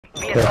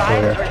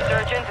advised,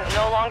 resurgence is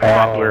no longer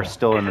active. We're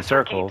still in the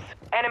circle.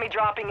 Enemy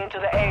dropping into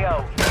the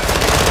AO.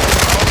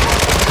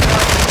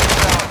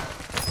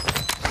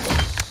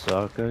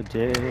 Suck a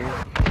dick.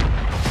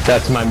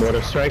 That's my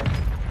mortar strike.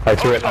 I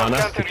threw it on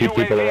us to keep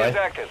people away.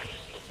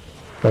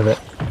 Love it.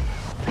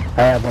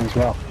 I have one as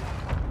well.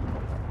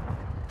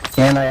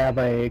 And I have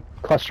a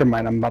cluster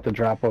mine I'm about to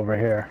drop over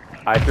here.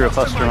 I threw a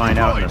cluster mine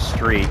out in the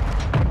street.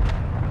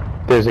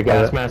 There's a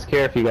gas mask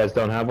here if you guys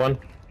don't have one.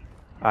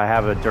 I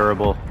have a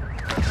durable.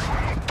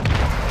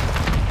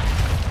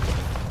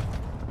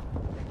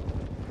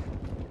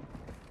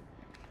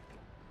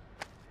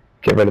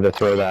 Get ready to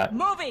throw that.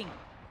 Moving.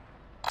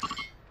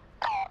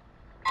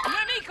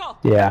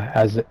 Yeah,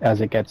 as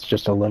it gets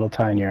just a little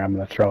tinier, I'm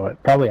gonna throw it.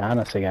 Probably on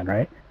us again,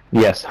 right?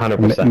 Yes,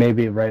 100%.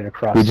 Maybe right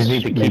across. We just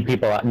need to keep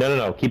people out.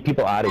 No. Keep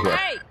people out of here.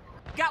 Hey,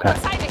 got one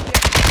side of here.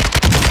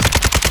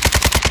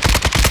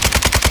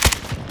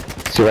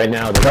 See, right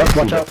now, the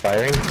watch out.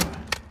 firing.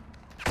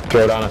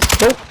 Throw it on us.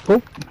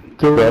 Oh.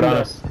 Throw it on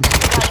us.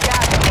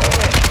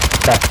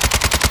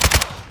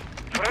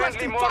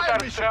 Friendly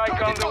mortar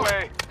strike on the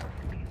way.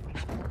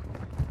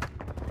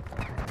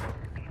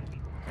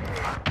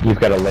 You've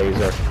got a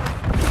laser.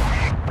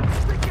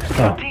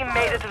 Your team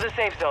made it to the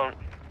safe zone.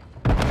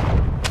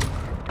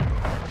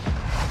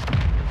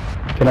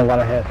 Getting a lot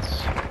of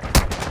hits.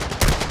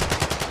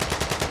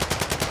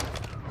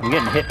 I'm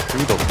getting hit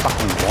through the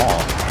fucking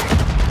wall.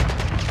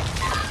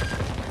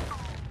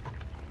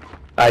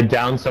 I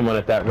downed someone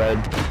at that red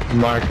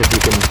mark if you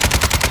can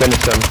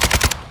finish them.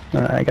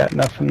 I got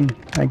nothing.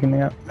 I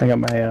got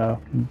my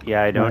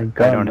Yeah, I don't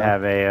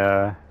have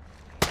a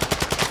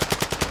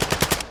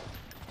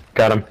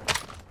Got him.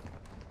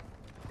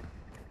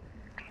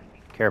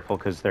 Careful,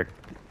 because there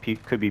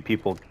could be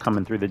people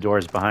coming through the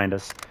doors behind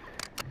us.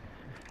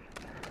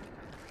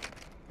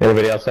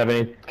 Anybody else have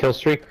any kill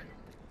streak?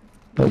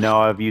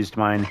 No, I've used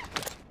mine.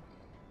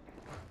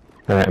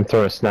 Alright, I'm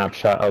throwing a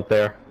snapshot out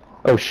there.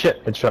 Oh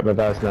shit, it shot my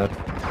Vaznad.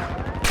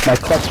 My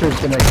cluster's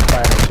gonna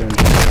expire soon.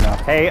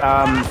 Hey,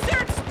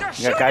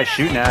 you got guys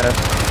shooting at us.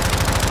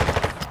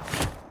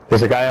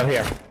 There's a guy out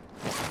here.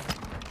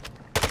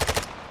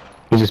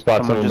 He just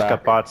bought Someone someone just back.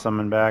 got bought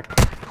someone back.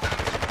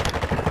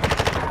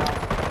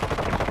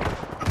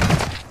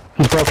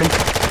 He's broken.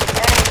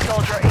 Enemy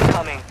soldier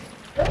incoming.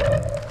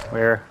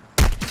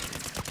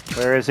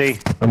 Where is he?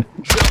 I'm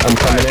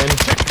coming in.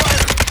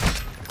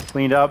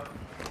 Cleaned up.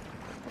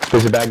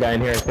 There's a bad guy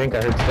in here, I think.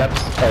 I heard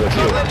steps. Oh, it's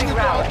you. Moving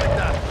round.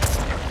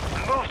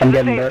 Move to I'm the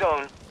getting safe hurt.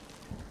 zone.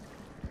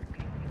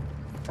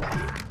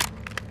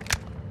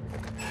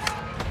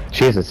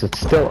 Jesus, it's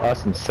still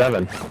us and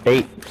 7.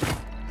 8.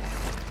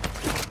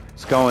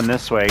 It's going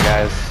this way,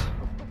 guys.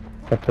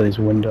 Up for these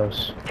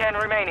windows. 10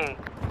 remaining.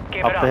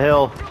 Give Up it up. the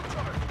hill.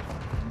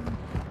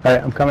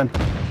 Alright, I'm coming.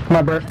 Come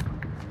on, Bert.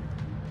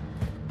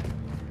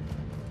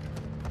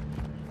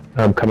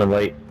 I'm coming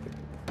late.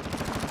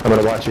 I'm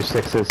gonna watch your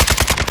 6s.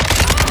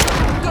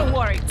 Don't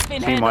worry, it's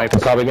been Team handled. wipe. I'm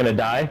probably gonna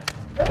die,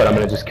 but I'm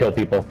gonna just kill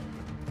people.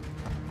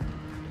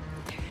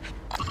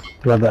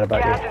 Love that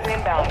about Gas you. is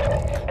inbound.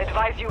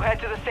 Advise you head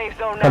to the safe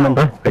zone now. Coming,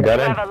 Bert. I got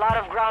You in. have a lot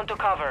of ground to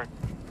cover.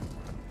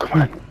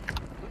 Come on.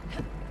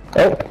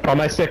 Oh, on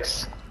my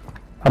 6.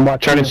 I'm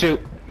watching. Trying to shoot.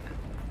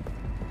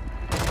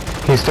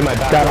 He's to my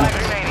back. Got him.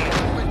 5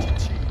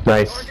 remaining.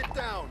 Nice.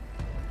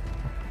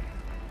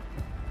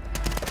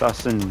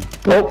 Dustin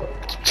Oh,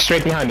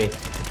 straight behind me.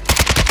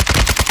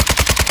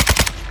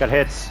 got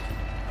hits.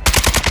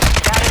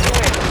 That is the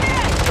win.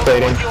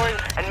 Plating. What's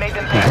yours and make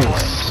them pay for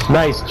it.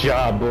 Nice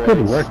job, boys.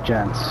 Good work,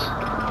 gents.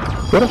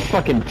 What a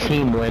fucking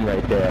team win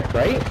right there,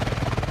 right?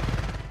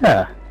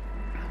 Yeah.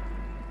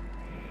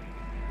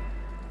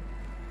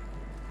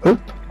 Oop,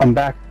 I'm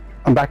back.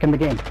 I'm back in the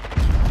game.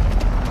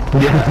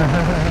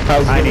 Yeah. I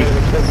was Tiny.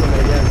 gonna kill someone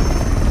again.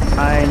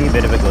 Tiny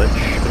bit of a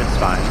glitch, but it's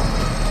fine.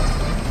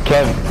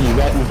 Kev, you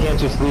can't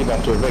just leave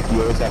after a Vic,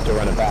 you always have to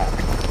run it back.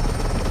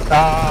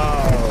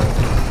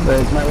 Oh.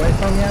 Is my wife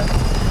home yet?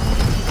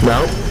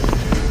 No.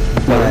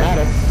 Doesn't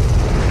matter.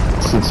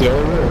 It's the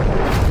only rule.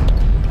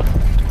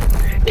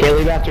 Can't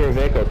leave after a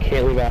Vic or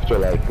can't leave after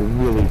like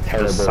really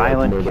terrible. The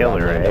silent like,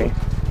 killer, eh?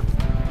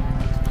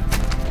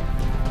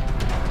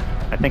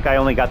 I think I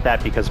only got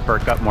that because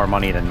Bert got more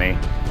money than me.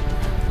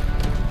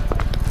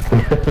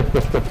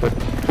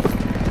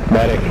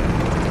 Medic.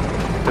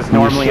 Because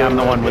normally I'm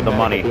the one with the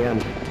money.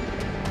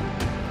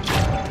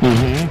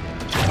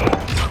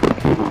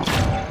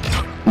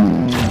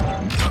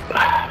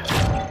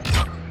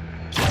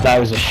 That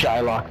was a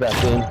Shylock, that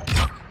thing.